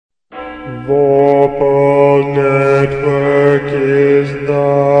Vorpal Network is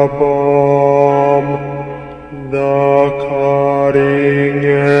the bomb, the cutting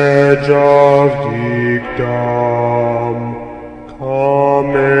edge of geekdom.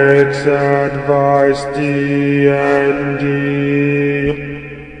 Comics, advice, D&D,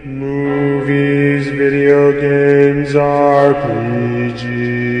 movies, video games,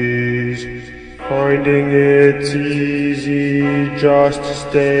 RPGs. Finding it's easy, just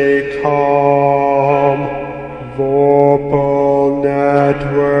stay calm.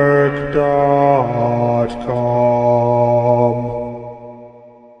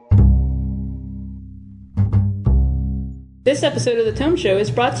 This episode of The Tome Show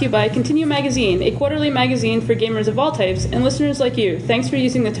is brought to you by Continue Magazine, a quarterly magazine for gamers of all types and listeners like you. Thanks for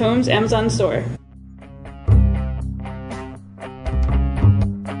using the Tome's Amazon store.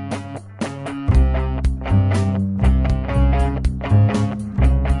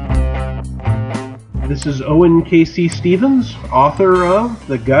 This is Owen K.C. Stevens, author of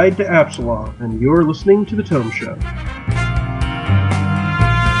The Guide to Absalom, and you're listening to The Tome Show.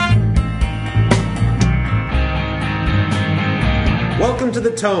 Welcome to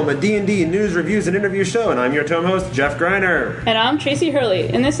The Tome, a D&D news, reviews, and interview show, and I'm your Tome host, Jeff Greiner. And I'm Tracy Hurley.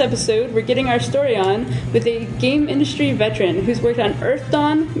 In this episode, we're getting our story on with a game industry veteran who's worked on Earth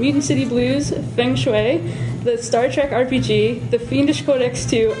Dawn, Mutant City Blues, Feng Shui, the Star Trek RPG, the Fiendish Codex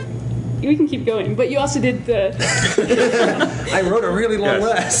 2. We can keep going, but you also did the... I wrote a really long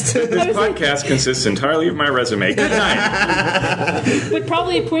list. This podcast consists entirely of my resume. Good night. But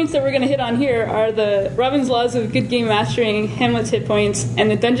probably points that we're going to hit on here are the Robin's Laws of Good Game Mastering, Hamlet's Hit Points, and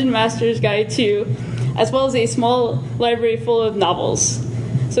the Dungeon Master's Guide 2, as well as a small library full of novels.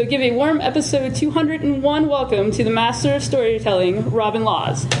 So give a warm episode 201 welcome to the master of storytelling, Robin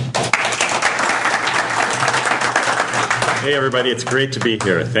Laws. Hey, everybody. It's great to be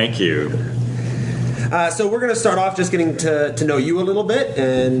here. Thank you. So we're going to start off just getting to know you a little bit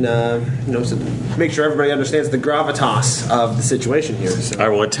and so make sure everybody understands the gravitas of the situation here. So. I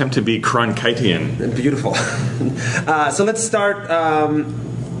will attempt to be Cronkitean. Beautiful. So let's start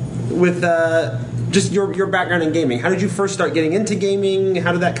with just your background in gaming. How did you first start getting into gaming?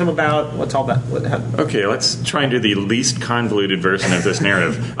 How did that come about? What's all that? Okay, let's try and do the least convoluted version of this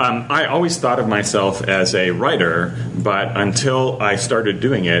narrative. I always thought of myself as a writer, but until I started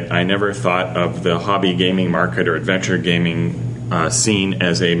doing it, I never thought of the hobby gaming market or adventure gaming scene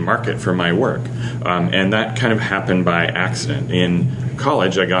as a market for my work. And that kind of happened by accident. In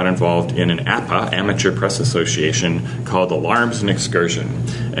college, I got involved in an APA, Amateur Press Association, called Alarms and Excursion.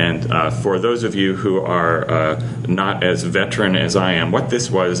 And for those of you who are not as veteran as I am, what this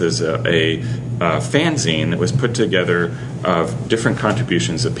was is a fanzine that was put together of different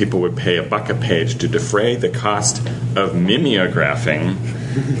contributions that people would pay $1 a page to defray the cost of mimeographing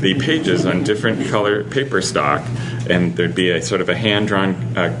the pages on different color paper stock. And there'd be a sort of a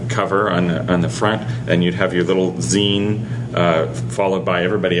hand-drawn cover on the front, and you'd have your little zine followed by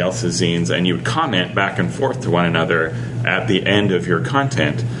everybody else's zines, and you would comment back and forth to one another at the end of your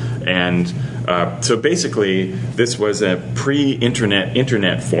content. And so basically, this was a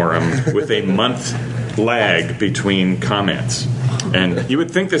pre-internet forum with a month lag between comments. And you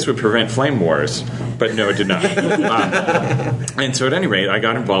would think this would prevent flame wars, but no, it did not. And so at any rate, I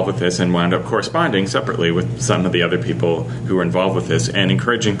got involved with this and wound up corresponding separately with some of the other people who were involved with this and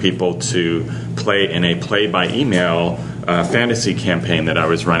encouraging people to play in a play-by-email fantasy campaign that I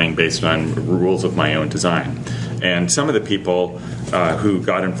was running based on rules of my own design. And some of the people who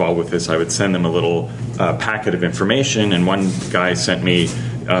got involved with this, I would send them a little packet of information, and one guy sent me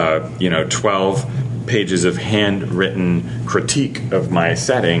 12 pages of handwritten critique of my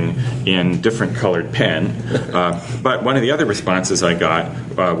setting in different colored pen. But one of the other responses I got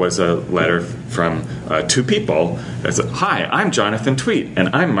was a letter from two people that said, "Hi, I'm Jonathan Tweet, and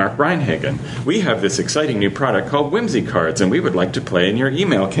I'm Mark Reinhagen. We have this exciting new product called Whimsy Cards, and we would like to play in your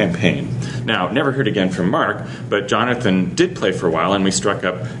email campaign." Now, never heard again from Mark, but Jonathan did play for a while, and we struck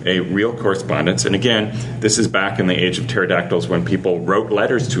up a real correspondence. And again, this is back in the age of pterodactyls when people wrote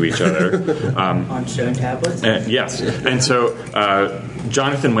letters to each other. On stone tablets? Yes. And so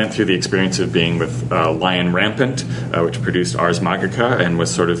Jonathan went through the experience of being with Lion Rampant, which produced Ars Magica and was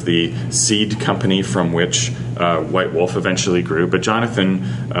sort of the seed company from which White Wolf eventually grew. But Jonathan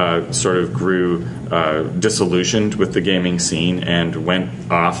sort of grew disillusioned with the gaming scene and went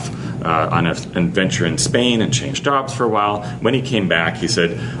off on an adventure in Spain and changed jobs for a while. When he came back, he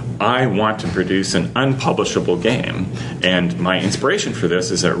said, "I want to produce an unpublishable game." And my inspiration for this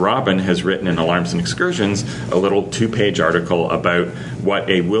is that Robin has written in Alarms and Excursions a little 2-page article about what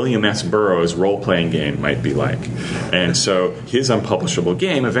a William S. Burroughs role-playing game might be like. And so his unpublishable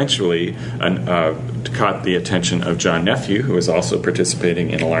game eventually caught the attention of John Nephew, who was also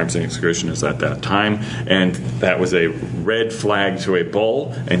participating in Alarms and Excursions at that time, and that was a red flag to a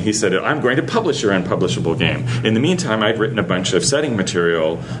bull, and he said, I'm going to publish your unpublishable game. In the meantime, I'd written a bunch of setting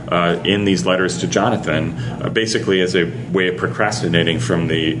material in these letters to Jonathan, basically as a way of procrastinating from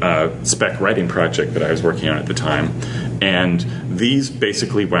the spec writing project that I was working on at the time. And these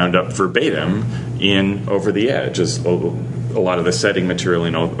basically wound up verbatim in Over the Edge, as a lot of the setting material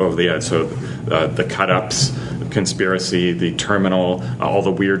in Over the Edge. So the cut-ups, conspiracy, the terminal, all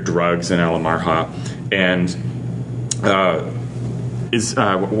the weird drugs in Alamarha. And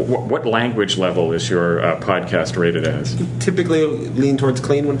what language level is your podcast rated as? Typically lean towards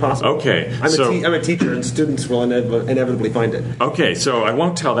clean when possible. Okay. I'm a teacher, and students will inevitably find it. Okay, so I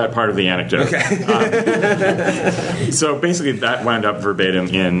won't tell that part of the anecdote. Okay. So basically that wound up verbatim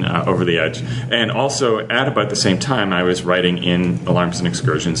in Over the Edge. And also, at about the same time, I was writing in Alarms and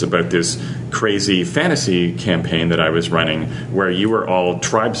Excursions about this crazy fantasy campaign that I was running, where you were all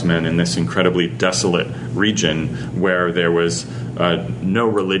tribesmen in this incredibly desolate region where there was no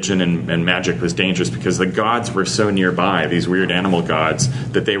religion and magic was dangerous because the gods were so nearby, these weird animal gods,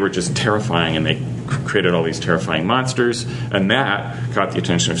 that they were just terrifying, and they created all these terrifying monsters. And that caught the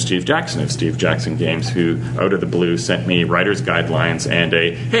attention of Steve Jackson of Steve Jackson Games, who out of the blue sent me writer's guidelines and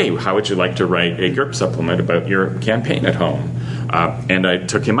hey, how would you like to write a GURP supplement about your campaign at home? And I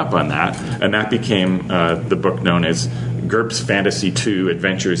took him up on that, and that became the book known as GURPS Fantasy 2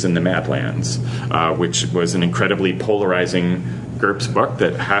 Adventures in the Madlands, which was an incredibly polarizing GURPS book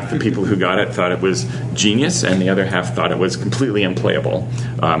that half the people who got it thought it was genius and the other half thought it was completely unplayable.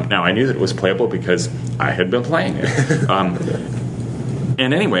 Now, I knew that it was playable because I had been playing it.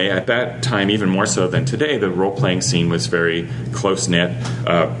 And anyway, at that time, even more so than today, the role-playing scene was very close-knit.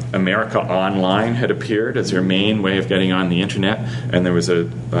 America Online had appeared as their main way of getting on the internet, and there was a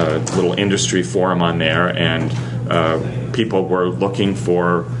little industry forum on there, and people were looking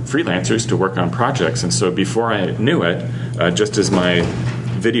for freelancers to work on projects. And so before I knew it, just as my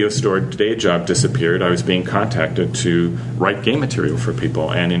video store day job disappeared, I was being contacted to write game material for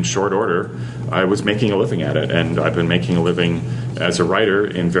people, and in short order I was making a living at it. And I've been making a living as a writer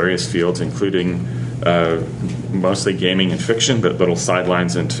in various fields, including mostly gaming and fiction, but little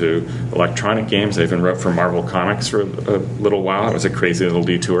sidelines into electronic games. I even wrote for Marvel Comics for a little while. It was a crazy little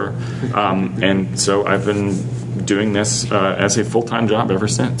detour. And so I've been doing this as a full-time job ever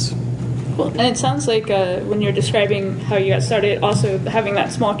since. Cool. And it sounds like when you're describing how you got started, also having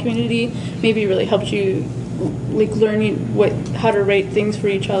that small community maybe really helped you learning how to rate things for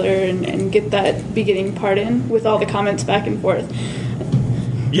each other and get that beginning part in with all the comments back and forth.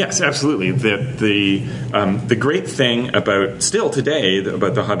 Yes, absolutely. The great thing about still today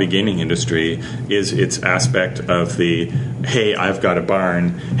about the hobby gaming industry is its aspect of the, hey, I've got a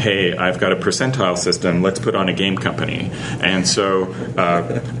barn, hey, I've got a percentile system, let's put on a game company. And so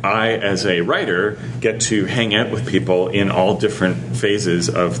I, as a writer, get to hang out with people in all different phases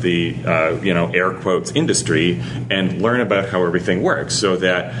of the, air quotes, industry and learn about how everything works, so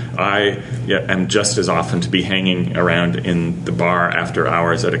that I am just as often to be hanging around in the bar after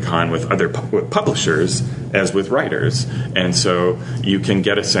hours at a con with other publishers as with writers. And so you can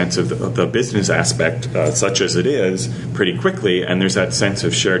get a sense of the business aspect, such as it is, pretty quickly, and there's that sense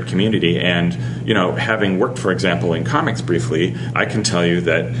of shared community. And, having worked, for example, in comics briefly, I can tell you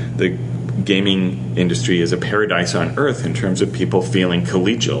that the gaming industry is a paradise on earth in terms of people feeling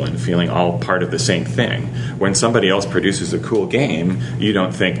collegial and feeling all part of the same thing. When somebody else produces a cool game, you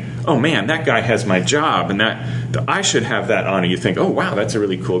don't think, oh man, that guy has my job and that I should have that on. You think, oh wow, that's a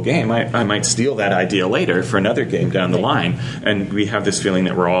really cool game. I might steal that idea later for another game down the line. And we have this feeling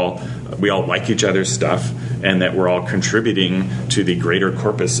that we all like each other's stuff and that we're all contributing to the greater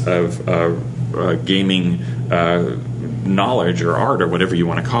corpus of gaming knowledge or art or whatever you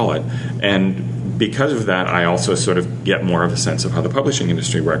want to call it. And because of that, I also sort of get more of a sense of how the publishing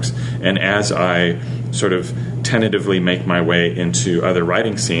industry works. And as I sort of tentatively make my way into other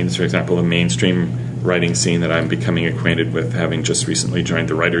writing scenes, for example, the mainstream writing scene that I'm becoming acquainted with, having just recently joined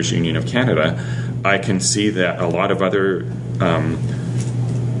the Writers' Union of Canada, I can see that a lot of other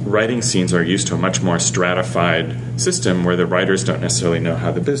writing scenes are used to a much more stratified system where the writers don't necessarily know how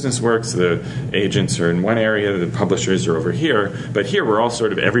the business works. The agents are in one area, the publishers are over here. But here we're all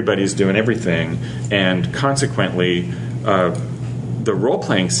sort of everybody's doing everything, and consequently the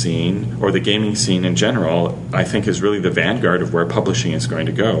role-playing scene, or the gaming scene in general, I think is really the vanguard of where publishing is going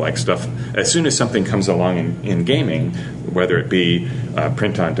to go. Like stuff, as soon as something comes along in gaming, whether it be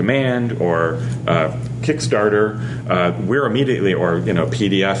print on demand or Kickstarter, we're immediately, or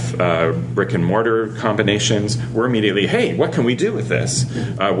PDF, brick and mortar combinations, we're immediately, hey, what can we do with this?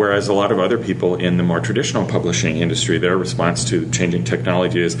 Whereas a lot of other people in the more traditional publishing industry, their response to changing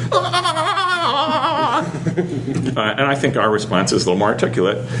technology is, and I think our response is a little more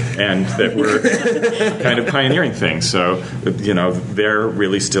articulate, and that we're kind of pioneering things. So, they're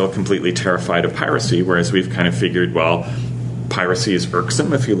really still completely terrified of piracy, whereas we've kind of figured, well, piracy is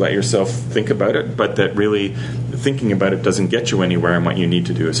irksome if you let yourself think about it, but that really thinking about it doesn't get you anywhere, and what you need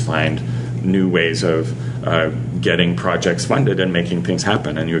to do is find new ways of getting projects funded and making things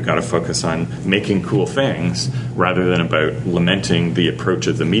happen. And you've got to focus on making cool things rather than about lamenting the approach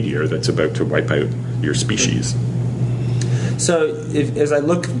of the meteor that's about to wipe out your species. So as I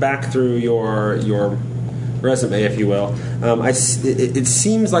look back through your resume, if you will, it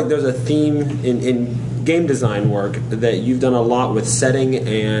seems like there's a theme in game design work that you've done a lot with setting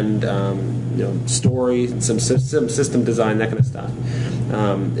and story, some system design, that kind of stuff.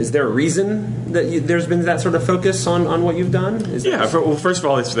 Is there a reason that there's been that sort of focus on what you've done? Well, first of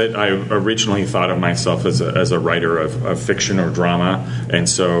all, it's that I originally thought of myself as a writer of fiction or drama, and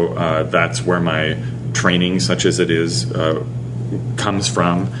so that's where my training, such as it is, comes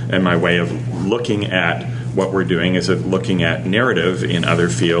from, and my way of looking at what we're doing is looking at narrative in other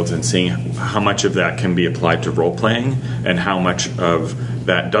fields and seeing how much of that can be applied to role-playing and how much of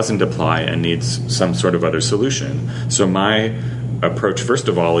that doesn't apply and needs some sort of other solution. So my approach, first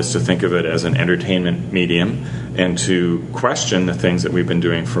of all, is to think of it as an entertainment medium and to question the things that we've been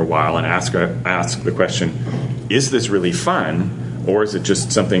doing for a while and ask the question, is this really fun? Or is it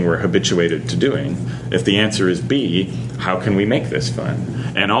just something we're habituated to doing? If the answer is B, how can we make this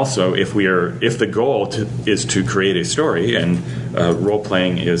fun? And also, if the goal is to create a story, and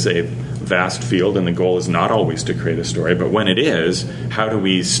role-playing is a vast field, and the goal is not always to create a story, but when it is, how do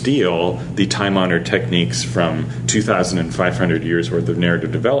we steal the time-honored techniques from 2,500 years worth of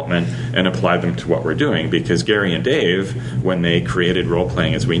narrative development and apply them to what we're doing? Because Gary and Dave, when they created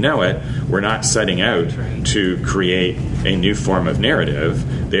role-playing as we know it, were not setting out to create a new form of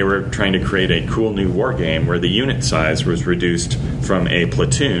narrative. They were trying to create a cool new war game where the unit size was reduced from a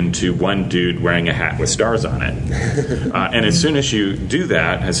platoon to one dude wearing a hat with stars on it. And as soon as you do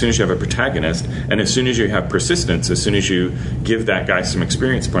that, as soon as you have a protagonist, and as soon as you have persistence, as soon as you give that guy some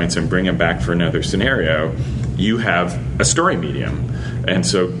experience points and bring him back for another scenario, you have a story medium. And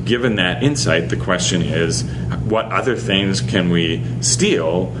so given that insight, the question is, what other things can we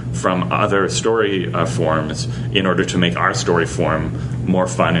steal from other story forms in order to make our story form more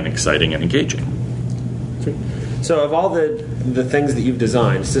fun and exciting and engaging? So of all the things that you've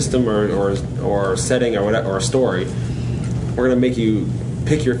designed, system or setting or whatever, or a story, we're going to make you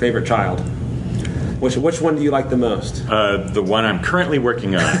pick your favorite child. Which one do you like the most? The one I'm currently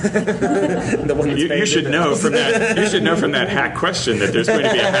working on. The one that's you should know from that. You should know from that hack question that there's going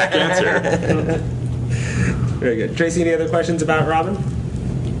to be a hack answer. Very good, Tracy. Any other questions about Robin?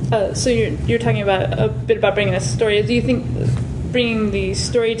 So you're talking about a bit about bringing a story. Do you think bringing the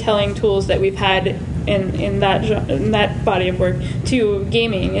storytelling tools that we've had in that body of work to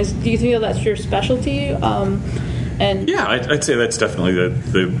gaming do you feel that's your specialty? I'd say that's definitely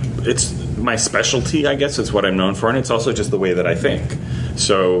it's my specialty, I guess. It's what I'm known for, and it's also just the way that I think.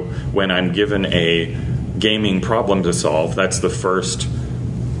 So when I'm given a gaming problem to solve, that's the first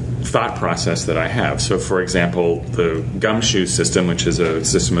thought process that I have. So, for example, the Gumshoe system, which is a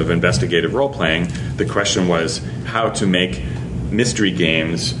system of investigative role-playing, the question was how to make mystery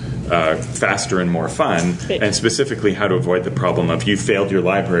games faster and more fun, and specifically how to avoid the problem of you failed your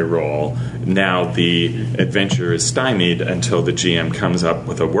library roll. Now the adventure is stymied until the GM comes up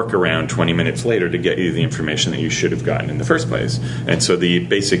with a workaround 20 minutes later to get you the information that you should have gotten in the first place. And so the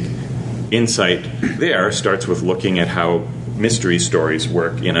basic insight there starts with looking at how mystery stories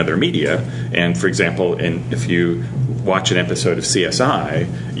work in other media. And for example, if you watch an episode of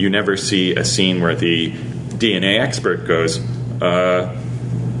CSI, you never see a scene where the DNA expert goes,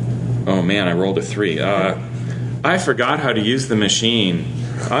 oh man, I rolled a 3. I forgot how to use the machine.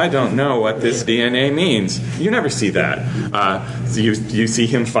 I don't know what this DNA means. You never see that. So you see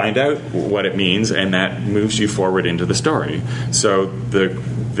him find out what it means, and that moves you forward into the story. So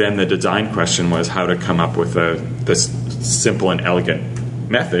then the design question was how to come up with this simple and elegant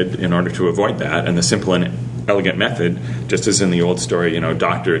method in order to avoid that. And the simple and elegant method, just as in the old story,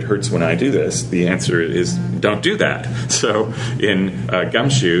 doctor, it hurts when I do this. The answer is don't do that. So in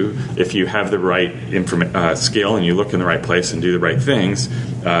Gumshoe, if you have the right skill and you look in the right place and do the right things,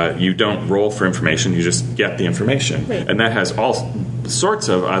 you don't roll for information, you just get the information. Right. And that has all sorts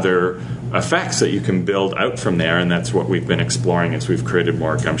of other effects that you can build out from there, and that's what we've been exploring as we've created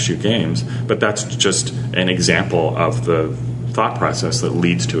more Gumshoe games. But that's just an example of the thought process that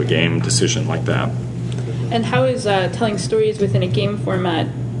leads to a game decision like that. And how is telling stories within a game format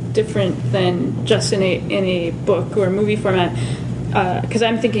different than just in a book or movie format? Because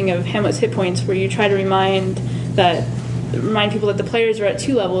I'm thinking of Hamlet's Hit Points, where you try to remind people that the players are at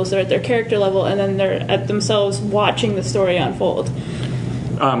two levels. They're at their character level, and then they're at themselves watching the story unfold.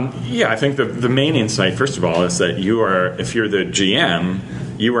 I think the main insight, first of all, is that if you're the GM,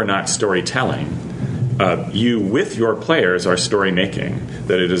 you are not storytelling. You, with your players, are story making,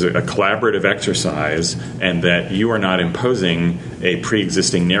 that it is a collaborative exercise, and that you are not imposing a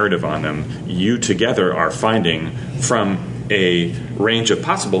pre-existing narrative on them. You together are finding from a range of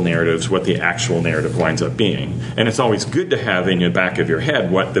possible narratives what the actual narrative winds up being. And it's always good to have in the back of your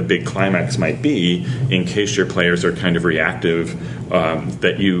head what the big climax might be in case your players are kind of reactive,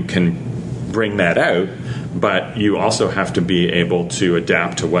 that you can bring that out. But you also have to be able to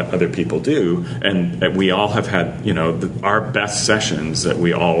adapt to what other people do. And we all have had, our best sessions that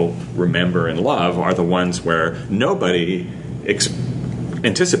we all remember and love are the ones where nobody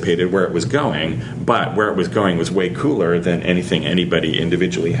anticipated where it was going, but where it was going was way cooler than anything anybody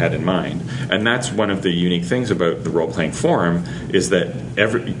individually had in mind. And that's one of the unique things about the role-playing forum, is that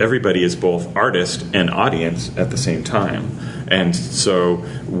everybody is both artist and audience at the same time. And so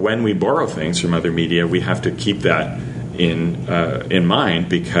when we borrow things from other media, we have to keep that in mind,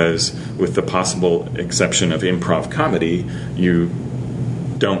 because with the possible exception of improv comedy, you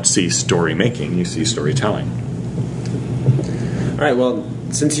don't see story making, you see storytelling. All right, well,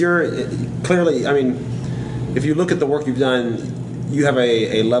 since you're clearly, if you look at the work you've done, you have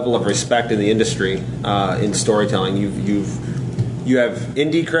a level of respect in the industry in storytelling. You have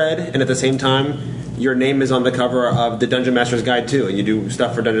indie cred, and at the same time, your name is on the cover of the Dungeon Master's Guide 2, and you do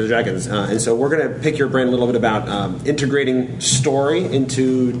stuff for Dungeons & Dragons. And so we're going to pick your brain a little bit about integrating story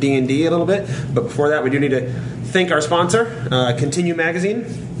into D&D a little bit. But before that, we do need to thank our sponsor, Continue Magazine.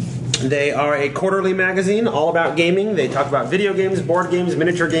 They are a quarterly magazine all about gaming. They talk about video games, board games,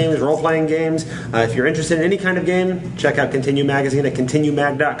 miniature games, role-playing games. If you're interested in any kind of game, check out Continue Magazine at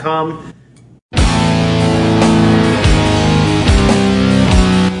continuemag.com.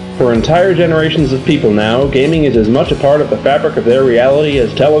 For entire generations of people now, gaming is as much a part of the fabric of their reality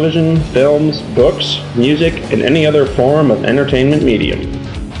as television, films, books, music, and any other form of entertainment medium.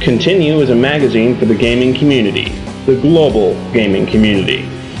 Continue is a magazine for the gaming community, the global gaming community.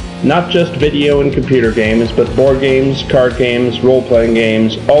 Not just video and computer games, but board games, card games, role-playing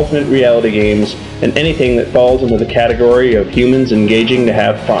games, alternate reality games, and anything that falls into the category of humans engaging to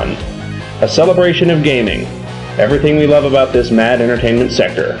have fun. A celebration of gaming. Everything we love about this mad entertainment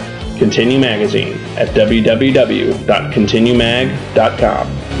sector. Continue Magazine at www.continuemag.com.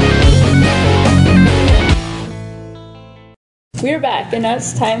 We're back, and now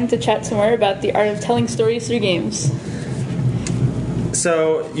it's time to chat some more about the art of telling stories through games.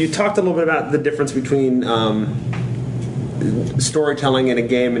 So you talked a little bit about the difference between storytelling in a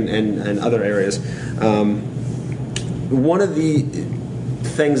game and other areas. One of the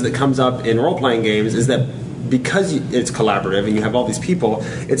things that comes up in role-playing games is that because it's collaborative and you have all these people,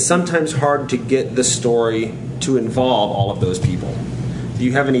 it's sometimes hard to get the story to involve all of those people. Do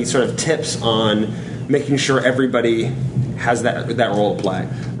you have any sort of tips on making sure everybody has that role to play?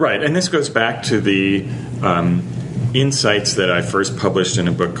 Right, and this goes back to the insights that I first published in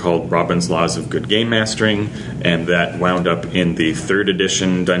a book called Robin's Laws of Good Game Mastering, and that wound up in the 3rd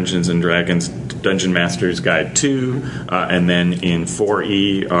edition Dungeons & Dragons Dungeon Master's Guide 2, and then in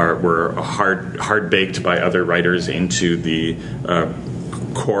 4E were hard-baked by other writers into the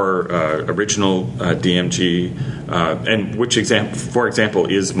core original DMG, and which, for example,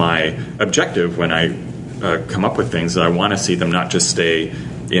 is my objective when I come up with things, that I want to see them not just stay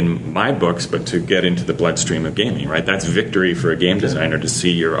in my books, but to get into the bloodstream of gaming, right? That's victory for a game designer, to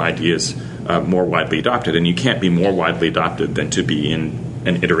see your ideas more widely adopted, and you can't be more widely adopted than to be in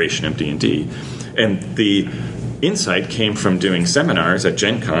an iteration of D&D. And the insight came from doing seminars at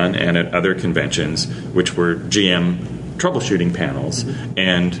Gen Con and at other conventions, which were GM troubleshooting panels.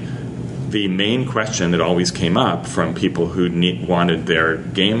 And the main question that always came up from people who wanted their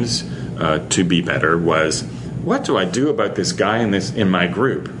games to be better was, what do I do about this guy in my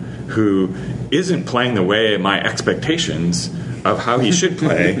group who isn't playing the way my expectations of how he should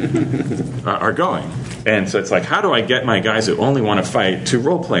play are going? And so it's like, how do I get my guys who only want to fight to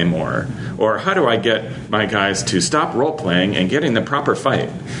role play more? Or how do I get my guys to stop role playing and get in the proper fight?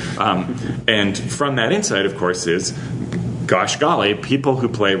 And from that insight, of course, is, gosh golly, people who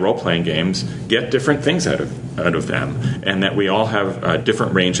play role-playing games get different things out of them, and that we all have a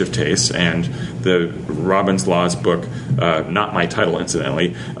different range of tastes. And the Robbins Laws book, not my title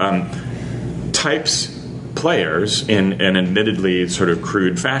incidentally, types players in an admittedly sort of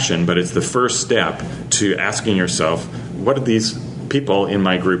crude fashion, but it's the first step to asking yourself, what do these people in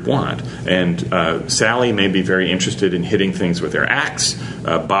my group want? And Sally may be very interested in hitting things with their axe.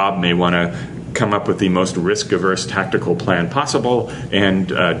 Bob may want to come up with the most risk-averse tactical plan possible, and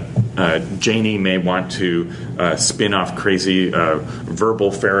Janie may want to spin off crazy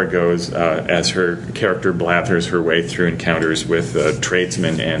verbal farragos as her character blathers her way through encounters with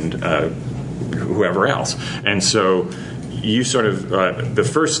tradesmen and whoever else. And so you sort of, the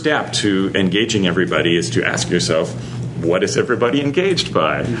first step to engaging everybody is to ask yourself, what is everybody engaged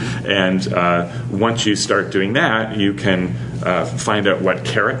by? And once you start doing that, you can find out what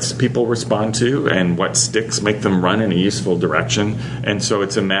carrots people respond to and what sticks make them run in a useful direction. And so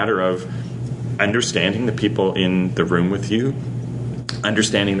it's a matter of understanding the people in the room with you,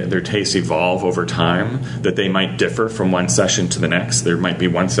 understanding that their tastes evolve over time, that they might differ from one session to the next. There might be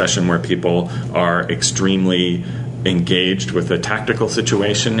one session where people are extremely engaged with a tactical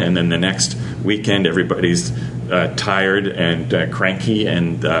situation, and then the next weekend everybody's tired and cranky,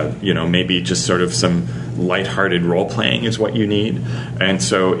 and maybe just sort of some lighthearted role playing is what you need. And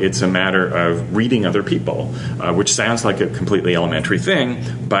so it's a matter of reading other people, which sounds like a completely elementary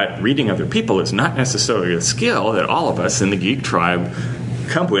thing, but reading other people is not necessarily a skill that all of us in the Geek Tribe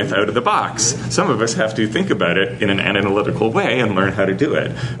come with out of the box. Some of us have to think about it in an analytical way and learn how to do it.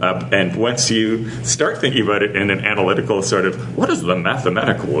 And once you start thinking about it in an analytical sort of, what is the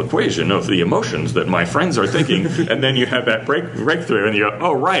mathematical equation of the emotions that my friends are thinking? And then you have that breakthrough and you go,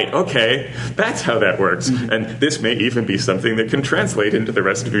 oh, right, okay, that's how that works. And this may even be something that can translate into the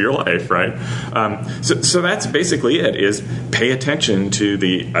rest of your life, right? So that's basically it, is pay attention to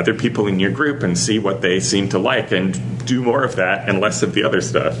the other people in your group and see what they seem to like, and do more of that and less of the other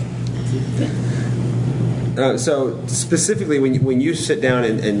stuff. So specifically, when you sit down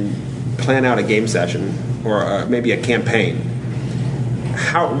and plan out a game session or maybe a campaign,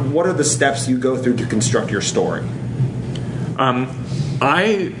 what are the steps you go through to construct your story?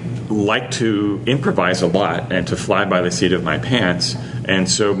 I like to improvise a lot and to fly by the seat of my pants, and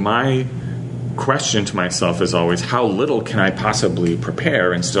so my question to myself is always, how little can I possibly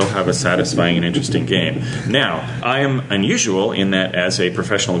prepare and still have a satisfying and interesting game? Now, I am unusual in that as a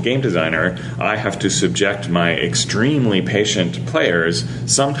professional game designer, I have to subject my extremely patient players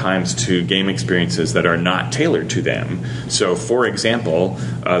sometimes to game experiences that are not tailored to them. So, for example,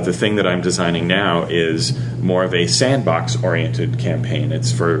 the thing that I'm designing now is more of a sandbox-oriented campaign.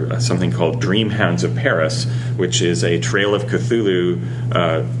 It's for something called Dreamhounds of Paris, which is a Trail of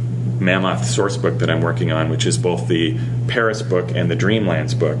Cthulhu Mammoth source book that I'm working on, which is both the Paris book and the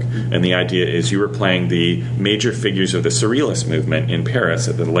Dreamlands book. And the idea is you were playing the major figures of the Surrealist movement in Paris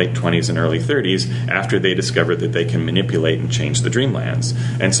at the late 20s and early 30s after they discovered that they can manipulate and change the Dreamlands.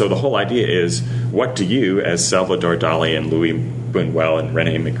 And so the whole idea is, what do you, as Salvador Dali and Louis Buñuel and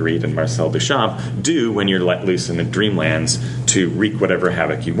René Magritte and Marcel Duchamp, do when you're let loose in the Dreamlands to wreak whatever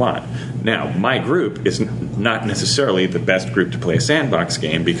havoc you want? Now, my group is not necessarily the best group to play a sandbox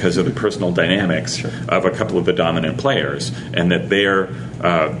game because of the personal dynamics of a couple of the dominant players, and that they're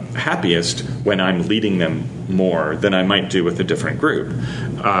happiest when I'm leading them more than I might do with a different group.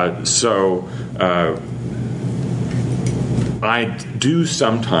 So I do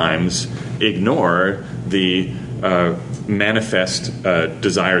sometimes ignore the manifest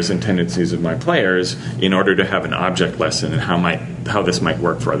desires and tendencies of my players in order to have an object lesson and how this might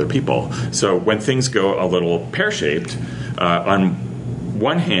work for other people. So when things go a little pear-shaped, on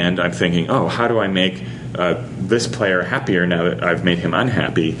one hand I'm thinking, oh, how do I make this player happier now that I've made him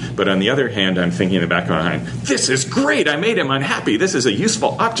unhappy? But on the other hand, I'm thinking in the back of my mind, this is great, I made him unhappy. This is a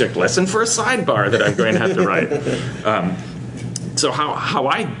useful object lesson for a sidebar that I'm going to have to write. So how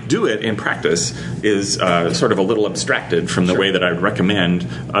I do it in practice is sort of a little abstracted from the way that I would recommend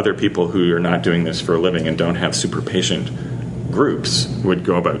other people who are not doing this for a living and don't have super patient groups would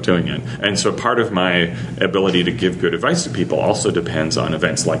go about doing it. And so part of my ability to give good advice to people also depends on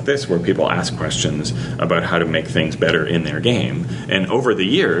events like this, where people ask questions about how to make things better in their game. And over the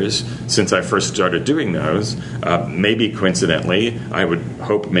years, since I first started doing those, maybe coincidentally, I would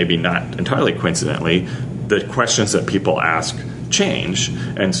hope maybe not entirely coincidentally, the questions that people ask change.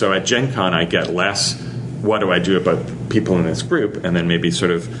 And so at Gen Con I get less, what do I do about people in this group, and then maybe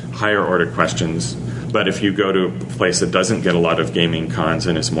sort of higher order questions But if you go to a place that doesn't get a lot of gaming cons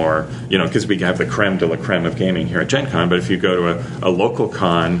and is more, because we have the creme de la creme of gaming here at Gen Con, but if you go to a local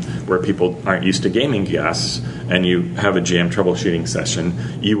con where people aren't used to gaming guests and you have a GM troubleshooting session,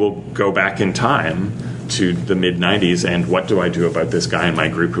 you will go back in time to the mid-90s and what do I do about this guy in my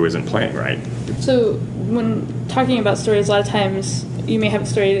group who isn't playing right? So when talking about stories, a lot of times you may have a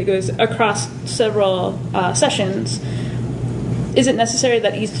story that goes across several sessions. Is it necessary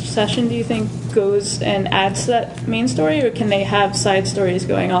that each session, do you think, goes and adds to that main story, or can they have side stories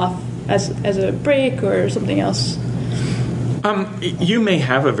going off as a break or something else? You may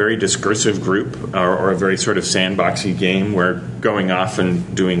have a very discursive group or a very sort of sandboxy game where going off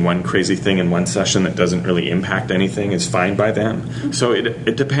and doing one crazy thing in one session that doesn't really impact anything is fine by them. So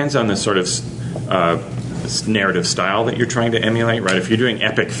it depends on the sort of narrative style that you're trying to emulate, right? If you're doing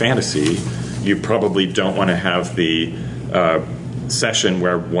epic fantasy, you probably don't want to have the session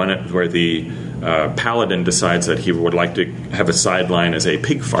where the paladin decides that he would like to have a sideline as a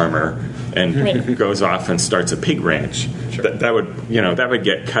pig farmer and goes off and starts a pig ranch. Sure. That would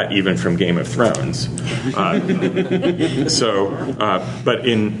get cut even from Game of Thrones. But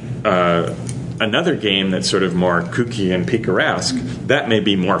in another game that's sort of more kooky and picaresque, that may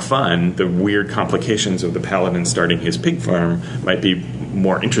be more fun. The weird complications of the paladin starting his pig farm might be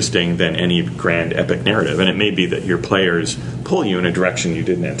more interesting than any grand epic narrative. And it may be that your players pull you in a direction you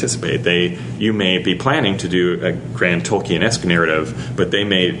didn't anticipate. You may be planning to do a grand Tolkien-esque narrative, but they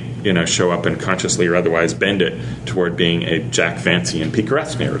may show up and consciously or otherwise bend it toward being a Jack Fancy and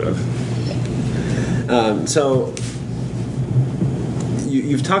picaresque narrative. So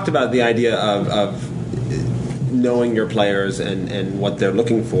you've talked about the idea of knowing your players and what they're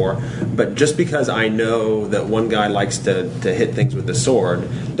looking for, but just because I know that one guy likes to hit things with the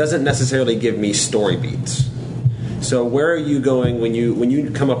sword doesn't necessarily give me story beats. So where are you going when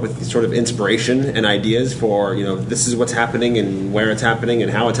you come up with sort of inspiration and ideas for, this is what's happening and where it's happening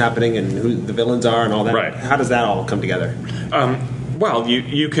and how it's happening and who the villains are and all that? Right. How does that all come together? Well,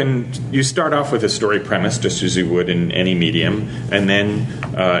 you start off with a story premise just as you would in any medium, and then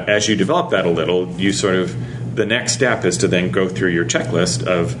as you develop that a little, the next step is to then go through your checklist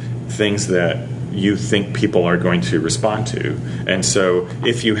of things that you think people are going to respond to. And so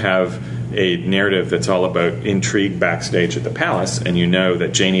if you have a narrative that's all about intrigue backstage at the palace, and you know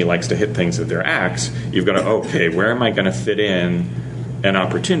that Janie likes to hit things with their axe, you've got to, okay, where am I going to fit in an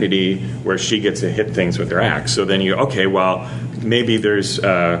opportunity where she gets to hit things with her axe? So then maybe there's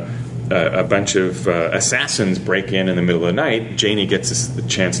a bunch of assassins break in the middle of the night. Janie gets the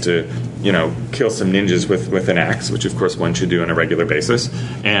chance to, kill some ninjas with an axe, which of course one should do on a regular basis,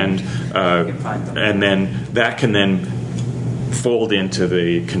 and then that can then fold into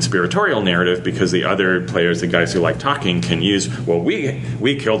the conspiratorial narrative because the other players, the guys who like talking, can use,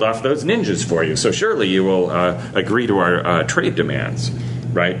 we killed off those ninjas for you, so surely you will agree to our trade demands,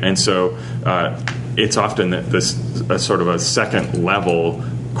 right? And so it's often this sort of a second level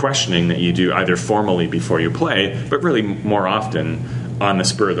questioning that you do either formally before you play, but really more often on the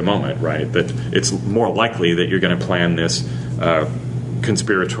spur of the moment, right? That it's more likely that you're going to plan this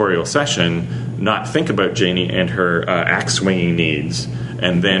conspiratorial session, not think about Janie and her axe swinging needs,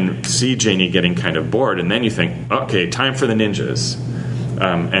 and then see Janie getting kind of bored, and then you think, okay, time for the ninjas.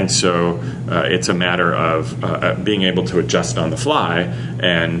 And so it's a matter of being able to adjust on the fly,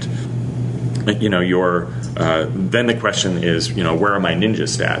 and then the question is, where are my ninja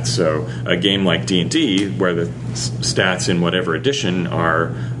stats? So a game like D&D, where the stats in whatever edition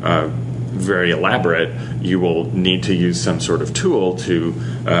are very elaborate, you will need to use some sort of tool to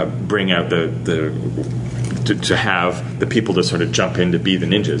bring out to have the people to sort of jump in to be the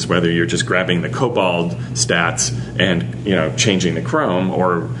ninjas, whether you're just grabbing the kobold stats and changing the chrome,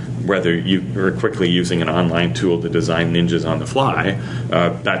 or whether you are quickly using an online tool to design ninjas on the fly.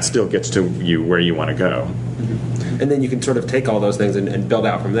 That still gets to you where you want to go. And then you can sort of take all those things and build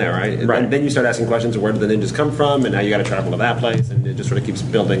out from there, right? Right. And then you start asking questions of where do the ninjas come from, and now you got to travel to that place, and it just sort of keeps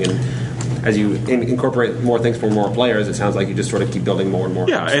building. And as you incorporate more things for more players, it sounds like you just sort of keep building more and more.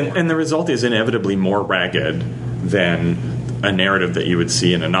 Yeah, and the result is inevitably more ragged than a narrative that you would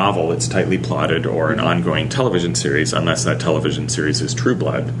see in a novel that's tightly plotted, or an ongoing television series, unless that television series is True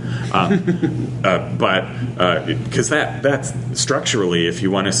Blood. But because that's structurally, if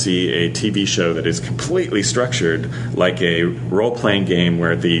you want to see a TV show that is completely structured like a role-playing game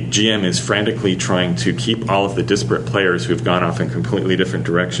where the GM is frantically trying to keep all of the disparate players who've gone off in completely different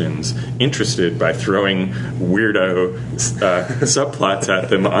directions interested by throwing weirdo subplots at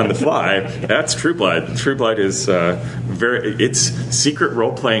them on the fly, that's True Blood. True Blood is its secret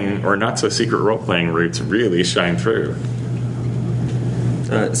role-playing or not so secret role-playing roots really shine through.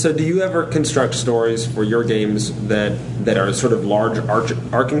 So do you ever construct stories for your games that are sort of large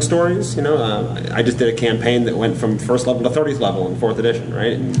arcing stories? I just did a campaign that went from first level to 30th level in 4th edition,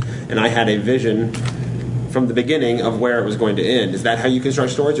 right? And I had a vision from the beginning of where it was going to end. Is that how you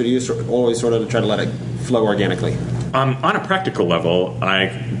construct stories, or do you always sort of try to let it flow organically? On a practical level,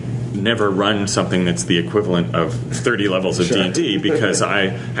 I never run something that's the equivalent of 30 levels of D&D because I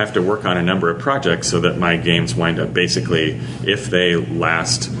have to work on a number of projects so that my games wind up basically, if they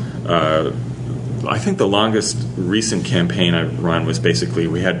last, I think the longest recent campaign I've run was basically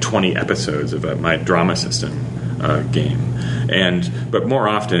we had 20 episodes of my drama system game. But more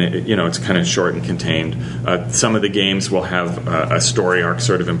often, it's kind of short and contained. Some of the games will have a story arc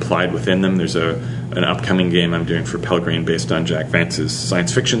sort of implied within them. There's an upcoming game I'm doing for Pelgrane based on Jack Vance's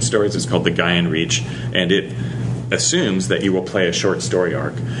science fiction stories. It's called The Gaian Reach, and it assumes that you will play a short story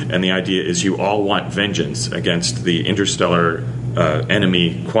arc. And the idea is you all want vengeance against the interstellar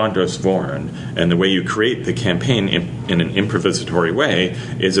enemy Quandos Vorn, and the way you create the campaign in an improvisatory way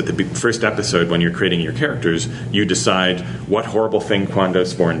is at the first episode when you're creating your characters, you decide what horrible thing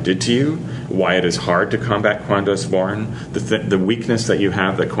Quandos Vorn did to you, why it is hard to combat Quandos Vorn, the weakness that you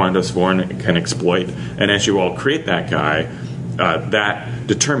have that Quandos Vorn can exploit, and as you all create that guy, that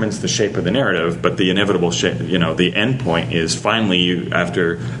determines the shape of the narrative, but the inevitable shape, the end point is finally you,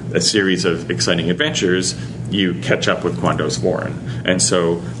 after a series of exciting adventures, you catch up with Quandos Vorn. And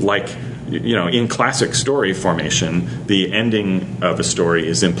so, in classic story formation, the ending of a story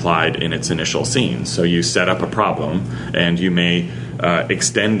is implied in its initial scenes. So you set up a problem, and you may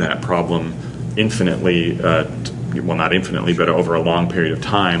extend that problem infinitely, well, not infinitely, but over a long period of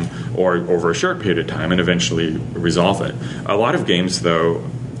time or over a short period of time, and eventually resolve it. A lot of games, though,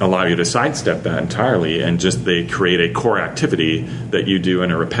 allow you to sidestep that entirely, and just they create a core activity that you do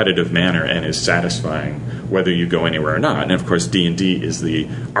in a repetitive manner and is satisfying whether you go anywhere or not. And of course, D&D is the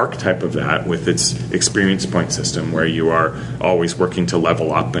archetype of that, with its experience point system, where you are always working to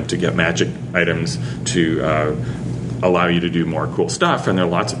level up and to get magic items to allow you to do more cool stuff. And there are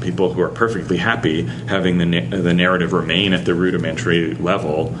lots of people who are perfectly happy having the narrative remain at the rudimentary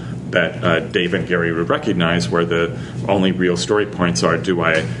level that Dave and Gary would recognize, where the only real story points are, do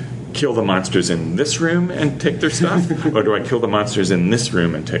I kill the monsters in this room and take their stuff, or do I kill the monsters in this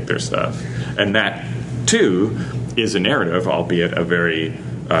room and take their stuff? And that, too, is a narrative, albeit a very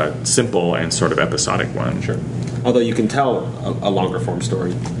simple and sort of episodic one. Sure. Although you can tell a longer form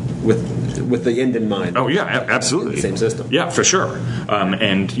story with the end in mind. Oh, yeah, absolutely. Same system. Yeah, for sure.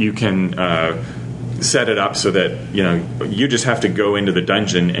 And you can set it up so that you just have to go into the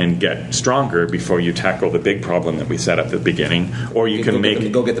dungeon and get stronger before you tackle the big problem that we set up at the beginning. Or you can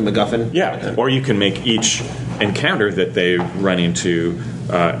go get the MacGuffin. Yeah. Or you can make each encounter that they run into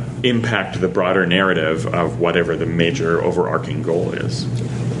impact the broader narrative of whatever the major overarching goal is.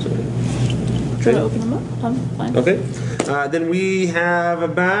 Try to open them up. I'm fine. Okay. Then we have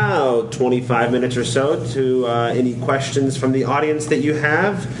about 25 minutes or so to any questions from the audience that you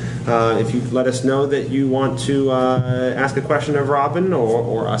have. If you let us know that you want to ask a question of Robin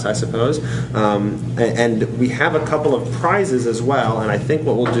or us, I suppose. And we have a couple of prizes as well. And I think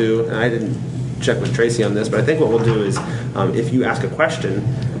what we'll do, and I didn't check with Tracy on this, but I think what we'll do is if you ask a question,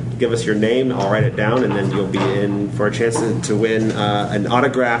 give us your name, I'll write it down, and then you'll be in for a chance to win an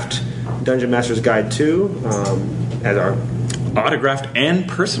autographed Dungeon Master's Guide 2 as our autographed and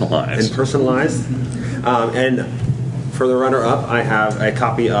personalized. And for the runner-up, I have a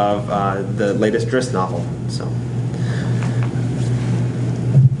copy of the latest Drizzt novel. So,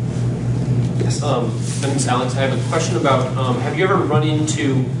 yes. My name's Alex. I have a question about: have you ever run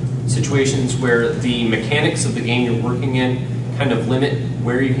into situations where the mechanics of the game you're working in kind of limit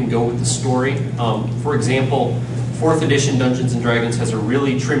where you can go with the story? For example, 4th edition Dungeons & Dragons has a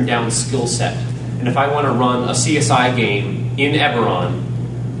really trimmed down skill set. And if I want to run a CSI game in Eberron,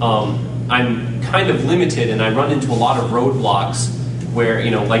 I'm kind of limited, and I run into a lot of roadblocks where,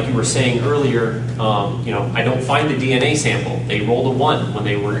 like you were saying earlier, I don't find the DNA sample. They rolled a 1 when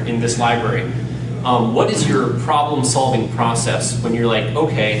they were in this library. What is your problem-solving process when you're like,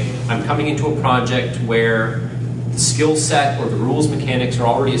 okay, I'm coming into a project where the skill set or the rules mechanics are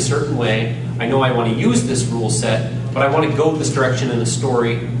already a certain way. I know I want to use this rule set, but I want to go this direction in the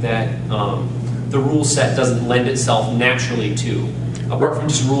story that the rule set doesn't lend itself naturally to, apart from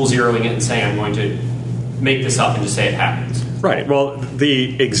just rule zeroing it and saying I'm going to make this up and just say it happens. Right. Well,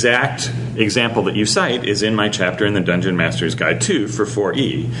 the exact example that you cite is in my chapter in the Dungeon Master's Guide 2 for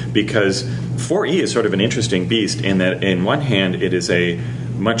 4E, because 4E is sort of an interesting beast in that, in one hand, it is a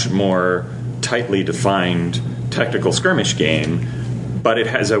much more tightly defined tactical skirmish game, but it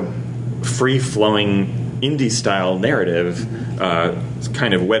has a free-flowing indie-style narrative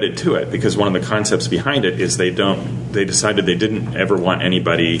kind of wedded to it, because one of the concepts behind it is they decided they didn't ever want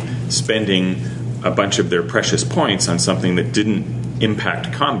anybody spending a bunch of their precious points on something that didn't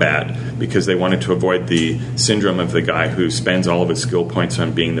impact combat, because they wanted to avoid the syndrome of the guy who spends all of his skill points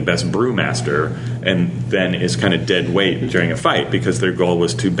on being the best brewmaster and then is kind of dead weight during a fight, because their goal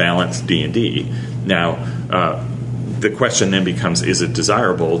was to balance D&D. Now, the question then becomes, is it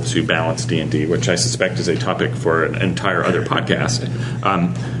desirable to balance D&D, which I suspect is a topic for an entire other podcast.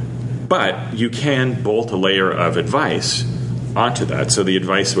 But you can bolt a layer of advice onto that. So the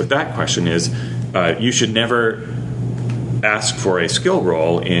advice with that question is, you should never ask for a skill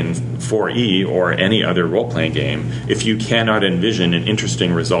roll in 4E or any other role-playing game if you cannot envision an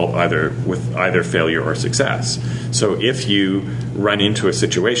interesting result with either failure or success. So if you run into a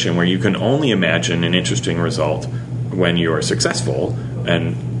situation where you can only imagine an interesting result when you are successful,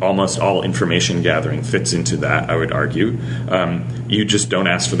 and almost all information gathering fits into that, I would argue, you just don't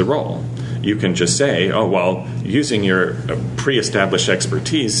ask for the roll. You can just say, oh, well, using your pre-established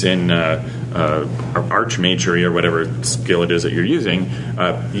expertise in archmagery or whatever skill it is that you're using,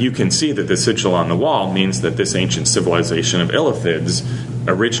 you can see that the sigil on the wall means that this ancient civilization of Illithids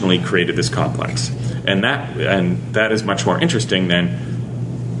originally created this complex. And that is much more interesting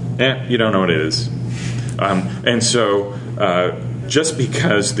than, you don't know what it is. And so just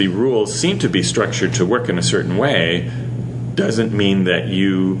because the rules seem to be structured to work in a certain way doesn't mean that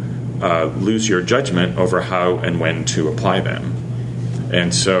you lose your judgment over how and when to apply them.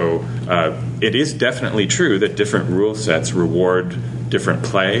 And so it is definitely true that different rule sets reward different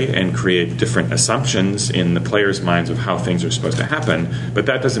play and create different assumptions in the players' minds of how things are supposed to happen, but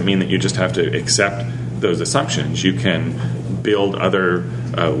that doesn't mean that you just have to accept those assumptions. You can build other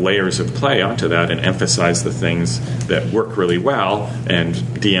layers of play onto that and emphasize the things that work really well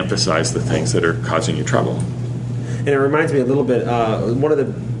and de-emphasize the things that are causing you trouble. And it reminds me a little bit, one of the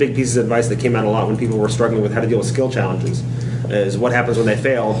big pieces of advice that came out a lot when people were struggling with how to deal with skill challenges is what happens when they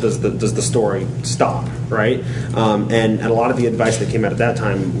fail. Does the story stop, right? And a lot of the advice that came out at that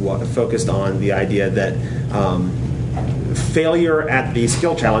time focused on the idea that failure at the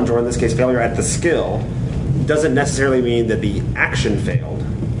skill challenge, or in this case failure at the skill, doesn't necessarily mean that the action failed.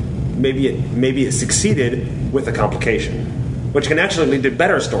 Maybe it succeeded with a complication, which can actually lead to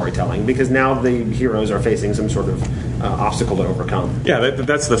better storytelling, because now the heroes are facing some sort of obstacle to overcome. Yeah,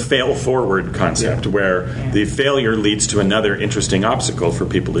 that's the fail-forward concept, where the failure leads to another interesting obstacle for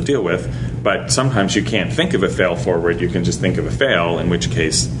people to deal with, but sometimes you can't think of a fail-forward, you can just think of a fail, in which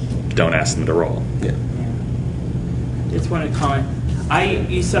case, don't ask them to roll. Yeah. Just want to comment. I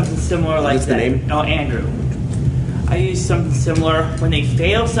use something similar like What's that. The name? Oh, Andrew. I use something similar. When they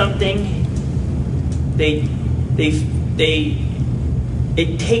fail something,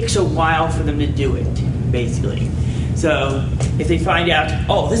 it takes a while for them to do it, basically. So if they find out,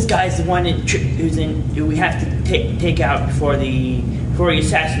 oh, this guy's the one who we have to take out before he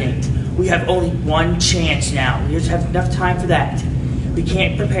assassinates, we have only one chance now. We just have enough time for that. We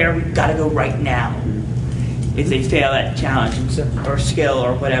can't prepare. We've got to go right now. If they fail that challenge or skill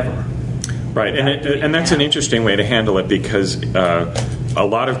or whatever. Right, and that's an interesting way to handle it, because a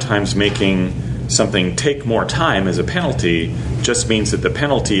lot of times making something take more time as a penalty just means that the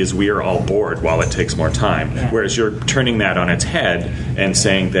penalty is we are all bored while it takes more time. Yeah. Whereas you're turning that on its head and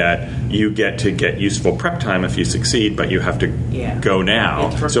saying that you get to get useful prep time if you succeed, but you have to go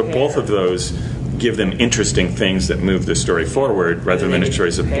now. So both of those give them interesting things that move the story forward rather than a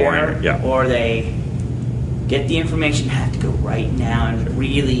choice of boring. Yeah. Or they get the information, have to go right now and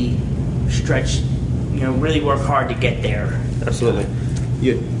really stretch, really work hard to get there. Absolutely.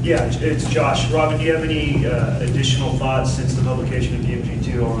 Yeah, it's Josh. Robin, do you have any additional thoughts since the publication of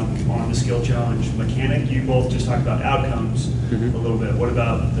DMG2 on the skill challenge mechanic? You both just talked about outcomes a little bit. What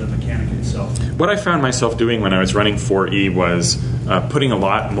about the mechanic itself? What I found myself doing when I was running 4E was putting a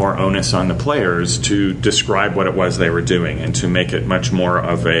lot more onus on the players to describe what it was they were doing and to make it much more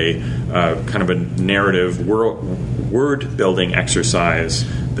of a kind of a narrative word-building exercise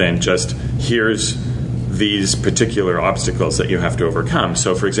than just here's these particular obstacles that you have to overcome.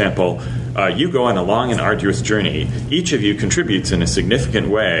 So, for example, you go on a long and arduous journey. Each of you contributes in a significant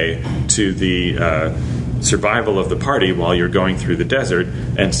way to the survival of the party while you're going through the desert,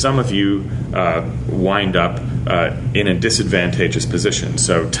 and some of you wind up in a disadvantageous position.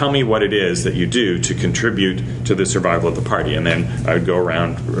 So tell me what it is that you do to contribute to the survival of the party. And then I would go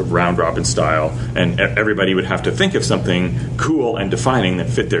around round-robin style, and everybody would have to think of something cool and defining that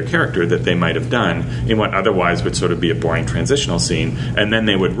fit their character that they might have done in what otherwise would sort of be a boring transitional scene. And then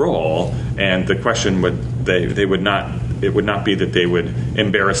they would roll, and the question would they would not it would not be that they would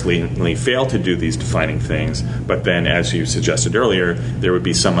embarrassingly fail to do these defining things, but then, as you suggested earlier, there would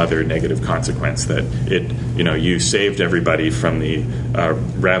be some other negative consequence that you saved everybody from the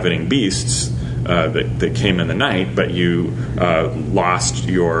ravening beasts that came in the night, but you lost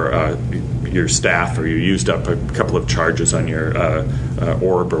your staff, or you used up a couple of charges on your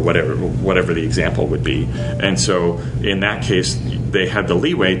orb, or whatever the example would be. And so in that case, they had the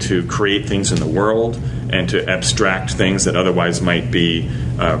leeway to create things in the world and to abstract things that otherwise might be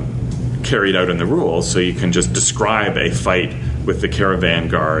carried out in the rules. So you can just describe a fight with the caravan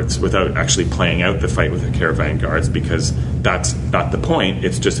guards without actually playing out the fight with the caravan guards, because that's not the point.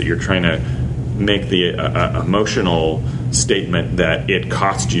 It's just that you're trying to make the emotional statement that it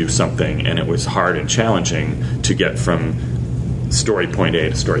cost you something and it was hard and challenging to get from story point A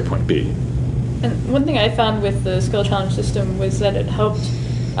to story point B. And one thing I found with the skill challenge system was that it helped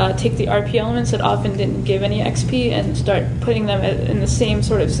take the RP elements that often didn't give any XP and start putting them in the same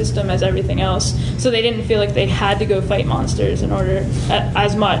sort of system as everything else, so they didn't feel like they had to go fight monsters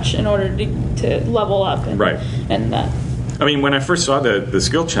as much in order to level up. And I mean, when I first saw the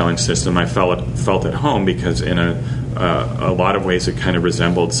skill challenge system, I felt at home, because in a lot of ways it kind of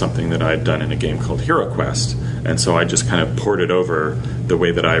resembled something that I had done in a game called Hero Quest, and so I just kind of ported over the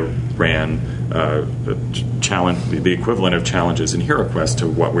way that I ran the equivalent of challenges in Hero Quest to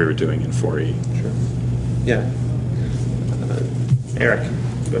what we were doing in 4E. Sure. Yeah. Eric,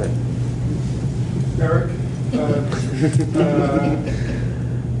 go ahead. Eric, do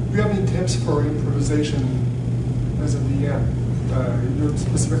you have any tips for improvisation as a DM,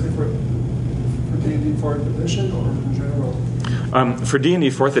 specifically for D&D 4th edition or in general? For D&D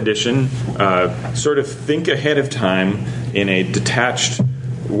 4th edition, sort of think ahead of time in a detached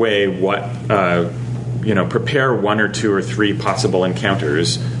way. Prepare 1 or 2 or 3 possible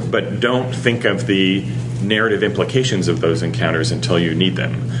encounters, but don't think of the narrative implications of those encounters until you need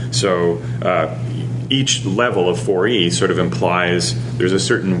them. So each level of 4E sort of implies there's a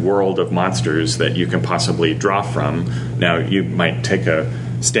certain world of monsters that you can possibly draw from. Now, you might take a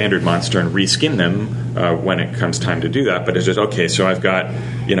standard monster and reskin them when it comes time to do that, but it's just, okay, so I've got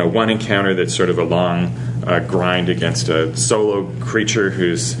one encounter that's sort of a long grind against a solo creature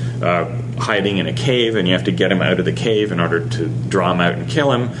who's hiding in a cave, and you have to get him out of the cave in order to draw him out and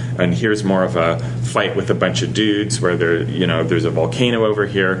kill him. And here's more of a fight with a bunch of dudes where there's a volcano over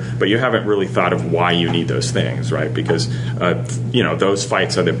here, but you haven't really thought of why you need those things, right? Because those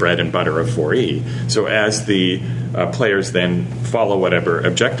fights are the bread and butter of 4E. So as the players then follow whatever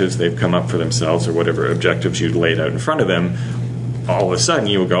objectives they've come up for themselves, or whatever objectives you laid out in front of them, all of a sudden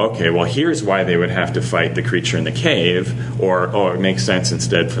you will go, okay, well, here's why they would have to fight the creature in the cave, or it makes sense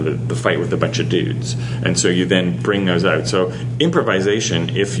instead for the fight with a bunch of dudes. And so you then bring those out. So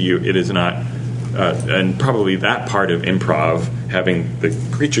improvisation, it is not, and probably that part of improv, having the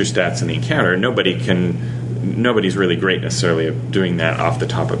creature stats in the encounter, nobody's really great necessarily at doing that off the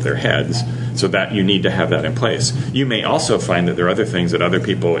top of their heads, so that you need to have that in place. You may also find that there are other things that other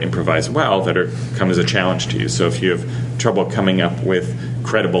people improvise well that come as a challenge to you. So if you have trouble coming up with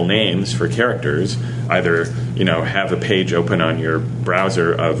credible names for characters, either have a page open on your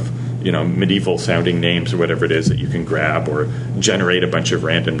browser of medieval sounding names or whatever it is that you can grab, or generate a bunch of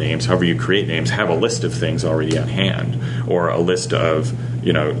random names. However you create names, have a list of things already on hand, or a list of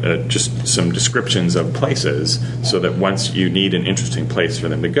just some descriptions of places, so that once you need an interesting place for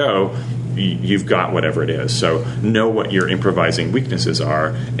them to go, you've got whatever it is. So know what your improvising weaknesses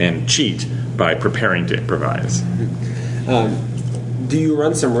are and cheat by preparing to improvise. Do you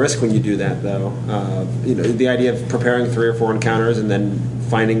run some risk when you do that, though? The idea of preparing 3 or 4 encounters and then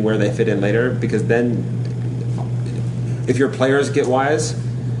finding where they fit in later, because then if your players get wise,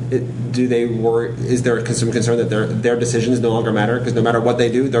 is there some concern that their decisions no longer matter? Because no matter what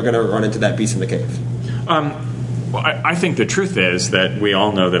they do, they're going to run into that beast in the cave. Well, I think the truth is that we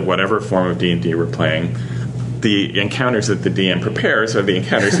all know that whatever form of D&D we're playing, the encounters that the DM prepares are the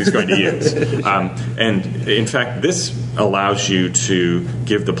encounters he's going to use. And in fact, this allows you to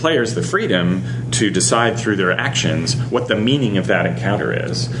give the players the freedom to decide through their actions what the meaning of that encounter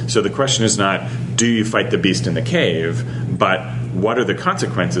is. So the question is not, do you fight the beast in the cave, but what are the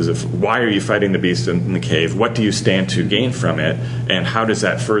consequences of why are you fighting the beast in the cave? What do you stand to gain from it? And how does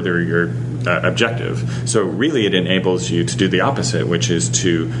that further your objective? So really it enables you to do the opposite, which is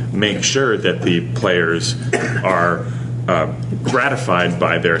to make sure that the players are gratified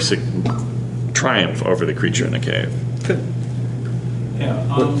by their triumph over the creature in the cave. Yeah.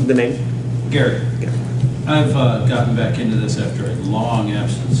 The name? Gary. I've gotten back into this after a long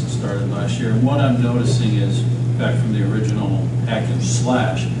absence that started last year, and what I'm noticing is, back from the original hack and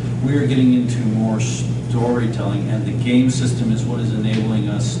slash, we're getting into more storytelling, and the game system is what is enabling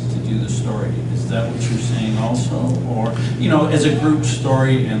us to do the story. Is that what you're saying also? Or, as a group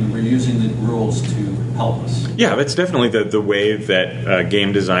story, and we're using the rules to help us? Yeah, that's definitely the way that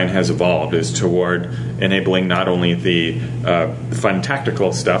game design has evolved, is toward enabling not only the fun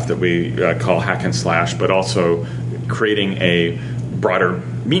tactical stuff that we call hack and slash, but also creating a broader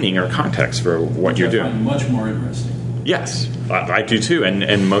meaning or context for what you're doing. I find much more interesting. Yes, I do too,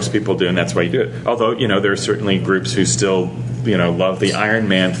 and most people do, and that's why you do it. Although, there are certainly groups who still, love the Iron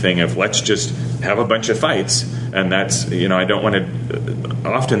Man thing of let's just have a bunch of fights, and that's, I don't want to.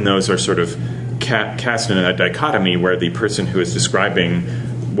 Often those are sort of cast in a dichotomy where the person who is describing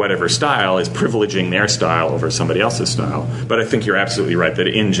whatever style is privileging their style over somebody else's style. But I think you're absolutely right that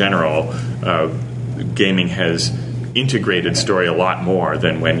in general, gaming has integrated story a lot more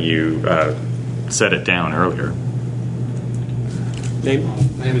than when you set it down earlier. Name?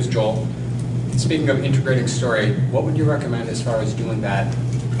 My name is Joel. Speaking of integrating story, what would you recommend as far as doing that,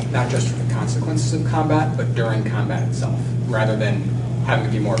 not just for the consequences of combat, but during combat itself, rather than having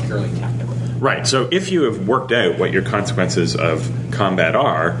to be more purely tactical? Right. So if you have worked out what your consequences of combat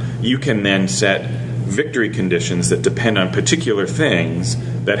are, you can then set victory conditions that depend on particular things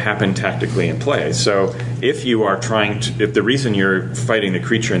that happen tactically in play. So if you are if the reason you're fighting the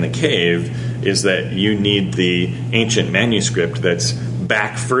creature in the cave is that you need the ancient manuscript that's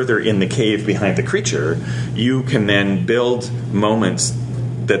back further in the cave behind the creature, you can then build moments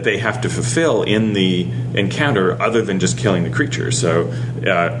that they have to fulfill in the encounter other than just killing the creature. So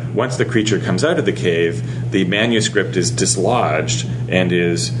once the creature comes out of the cave, the manuscript is dislodged and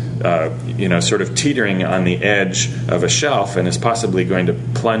is sort of teetering on the edge of a shelf and is possibly going to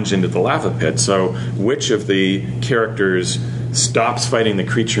plunge into the lava pit. So which of the characters stops fighting the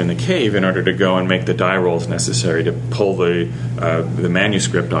creature in the cave in order to go and make the die rolls necessary to pull the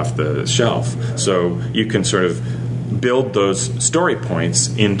manuscript off the shelf? So you can sort of build those story points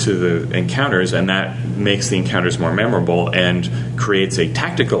into the encounters, and that makes the encounters more memorable and creates a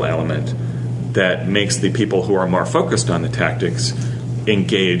tactical element that makes the people who are more focused on the tactics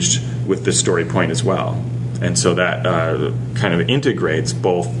engaged with the story point as well. And so that kind of integrates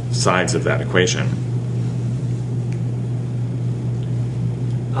both sides of that equation.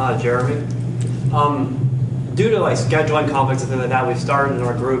 Jeremy. Due to scheduling conflicts and things like that, we've started in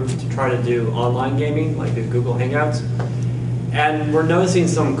our group to try to do online gaming, like the Google Hangouts, and we're noticing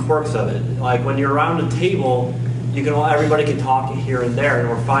some quirks of it. Like when you're around a table, everybody can talk here and there, and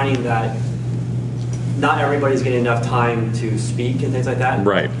we're finding that not everybody's getting enough time to speak and things like that.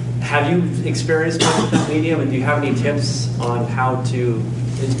 Right. Have you experienced much with this medium, and do you have any tips on how to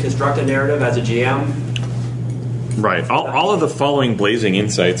construct a narrative as a GM? Right. All of the following blazing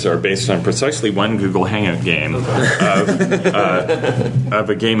insights are based on precisely one Google Hangout game of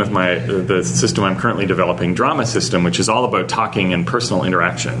a game of the system I'm currently developing, Drama System, which is all about talking and personal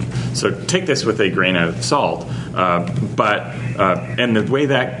interaction. So take this with a grain of salt. And the way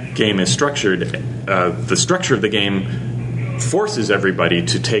that game is structured, the structure of the game forces everybody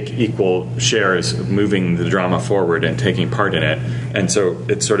to take equal shares of moving the drama forward and taking part in it. And so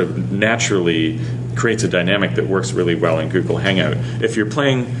it sort of naturally creates a dynamic that works really well in Google Hangout. If you're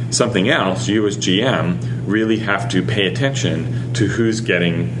playing something else, you as GM really have to pay attention to who's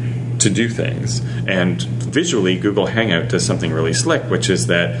getting to do things. And visually, Google Hangout does something really slick, which is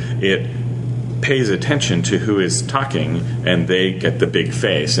that it pays attention to who is talking, and they get the big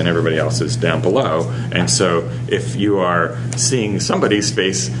face, and everybody else is down below. And so if you are seeing somebody's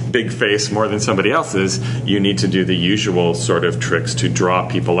big face more than somebody else's, you need to do the usual sort of tricks to draw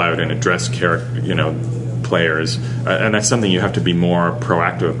people out and address players. And that's something you have to be more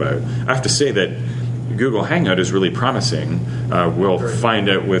proactive about. I have to say that Google Hangout is really promising. We'll find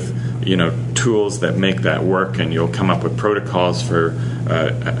out with tools that make that work, and you'll come up with protocols for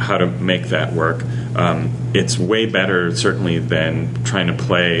how to make that work. It's way better, certainly, than trying to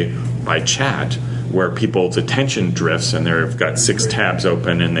play by chat, where people's attention drifts and they've got 6 tabs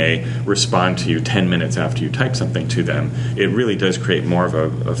open and they respond to you 10 minutes after you type something to them. It really does create more of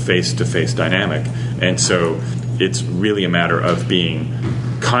a face-to-face dynamic. And so it's really a matter of being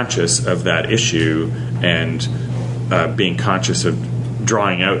conscious of that issue and being conscious of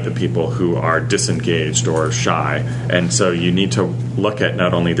drawing out the people who are disengaged or shy. And so you need to look at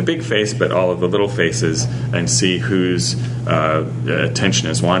not only the big face but all of the little faces and see whose attention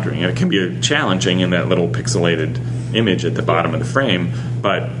is wandering. And it can be challenging in that little pixelated image at the bottom of the frame,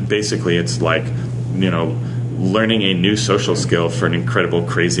 but basically it's like learning a new social skill for an incredible,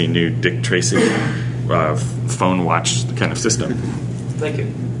 crazy new Dick Tracy phone watch kind of system. Thank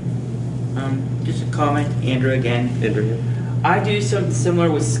you. Just a comment, Andrew again. Andrew. I do something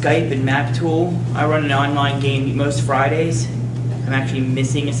similar with Skype and MapTool. I run an online game most Fridays. I'm actually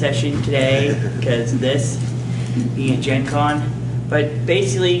missing a session today because of this, being at Gen Con. But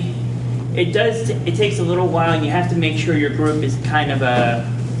basically, it takes a little while, and you have to make sure your group is kind of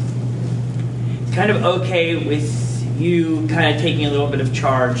okay with you kind of taking a little bit of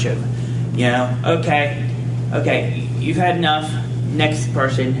charge of, okay, you've had enough. Next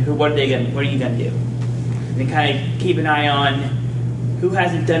person, what are you gonna do? And then kind of keep an eye on who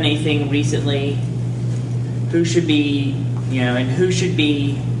hasn't done anything recently, who should be, and who should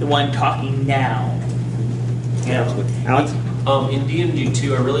be the one talking now. Alex? In DMG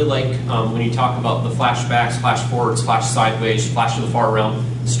 2, I really like when you talk about the flashbacks, flash forwards, flash sideways, flash to the far realm,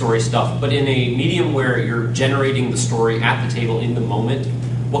 story stuff. But in a medium where you're generating the story at the table in the moment,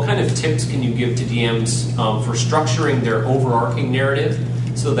 what kind of tips can you give to DMs for structuring their overarching narrative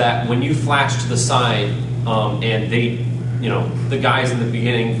so that when you flash to the side and they, the guys in the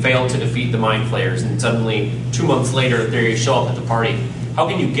beginning fail to defeat the Mind Flayers and suddenly 2 months later they show up at the party, how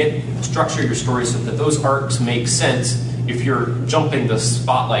can you structure your story so that those arcs make sense if you're jumping the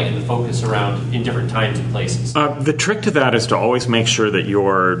spotlight and the focus around in different times and places? The trick to that is to always make sure that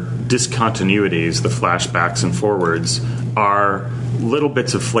your discontinuities, the flashbacks and forwards, are little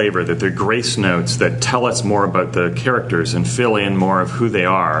bits of flavor, that they're grace notes that tell us more about the characters and fill in more of who they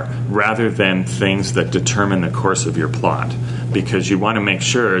are, rather than things that determine the course of your plot. Because you want to make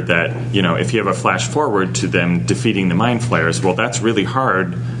sure that, if you have a flash forward to them defeating the Mind Flayers, well, that's really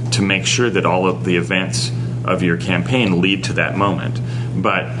hard to make sure that all of the events of your campaign lead to that moment.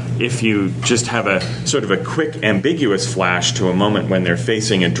 But if you just have a sort of a quick, ambiguous flash to a moment when they're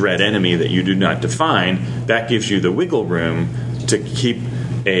facing a dread enemy that you do not define, that gives you the wiggle room to keep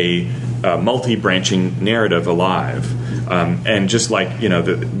a multi-branching narrative alive. And just like,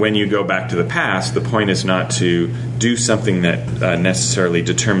 when you go back to the past, the point is not to do something that necessarily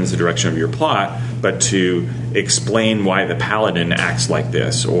determines the direction of your plot, but to explain why the paladin acts like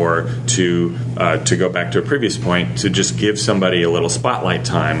this, or to go back to a previous point, to just give somebody a little spotlight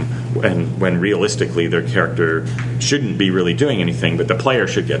time when realistically their character shouldn't be really doing anything, but the player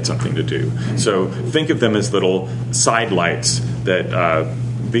should get something to do. So think of them as little sidelights that...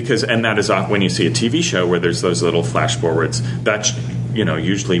 and that is when you see a TV show where there's those little flash forwards, that's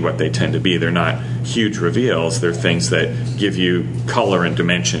usually what they tend to be. They're not huge reveals. They're things that give you color and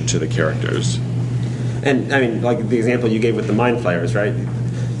dimension to the characters. And, I mean, like the example you gave with the Mind Flayers, right?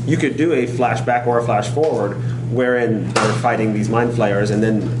 You could do a flashback or a flash forward wherein they're fighting these Mind Flayers, and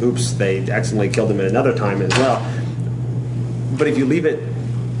then, oops, they accidentally killed them at another time as well. But if you leave it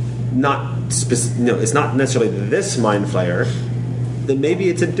it's not necessarily this Mind Flayer, then maybe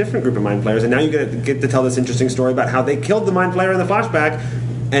it's a different group of Mind Flayers, and now you get to tell this interesting story about how they killed the Mind Flayer in the flashback,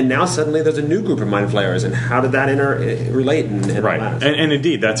 and now suddenly there's a new group of Mind Flayers, and how did that relate? And right, and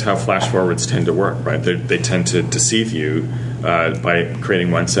indeed, that's how flash forwards tend to work, right? They tend to deceive you by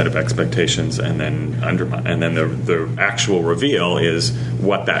creating one set of expectations and then undermine, and then the actual reveal is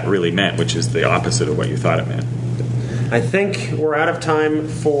what that really meant, which is the opposite of what you thought it meant. I think we're out of time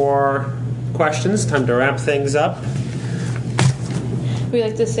for questions. Time to wrap things up. We'd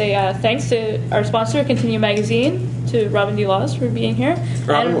like to say thanks to our sponsor, Continue Magazine, to Robin D. Laws for being here.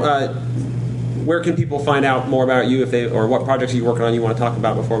 Robin, where can people find out more about you or what projects are you working on you want to talk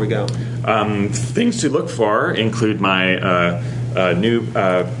about before we go? Things to look for include my new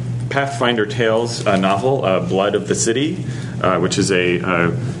Pathfinder Tales novel, Blood of the City, which is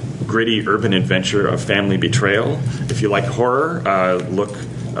a gritty urban adventure of family betrayal. If you like horror, look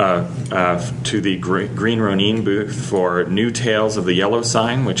to the Green Ronin booth for New Tales of the Yellow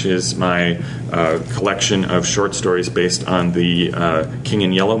Sign, which is my collection of short stories based on the King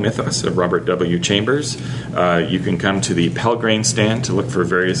in Yellow mythos of Robert W. Chambers. You can come to the Pelgrane stand to look for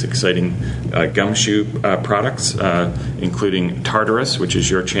various exciting gumshoe products, including Tartarus, which is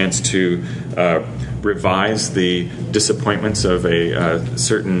your chance to revise the disappointments of a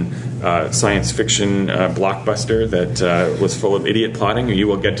certain science fiction blockbuster that was full of idiot plotting. You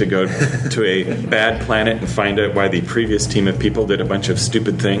will get to go to a bad planet and find out why the previous team of people did a bunch of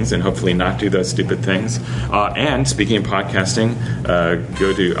stupid things and hopefully not do those stupid things. And speaking of podcasting,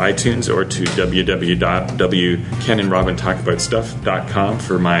 go to iTunes or to www.kenandrobintalkaboutstuff.com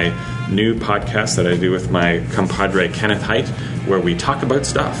for my new podcast that I do with my compadre Kenneth Haidt, where we talk about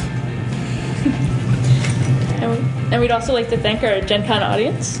stuff. And we'd also like to thank our Gen Con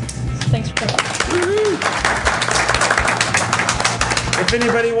audience. Thanks for coming. If If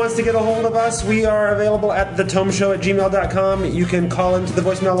anybody wants to get a hold of us, we are available at thetomeshow@gmail.com. You can call into the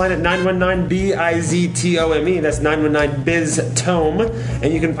voicemail line at 919-BIZTOME. That's 919-BIZ-TOME.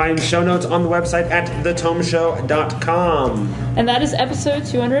 And you can find show notes on the website at thetomeshow.com. And that is episode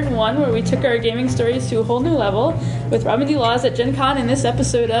 201, where we took our gaming stories to a whole new level with Robin D. Laws at Gen Con in this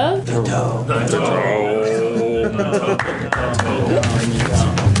episode of The Tome.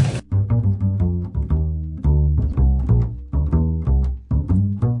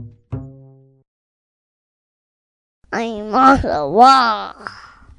 I'm on the wall.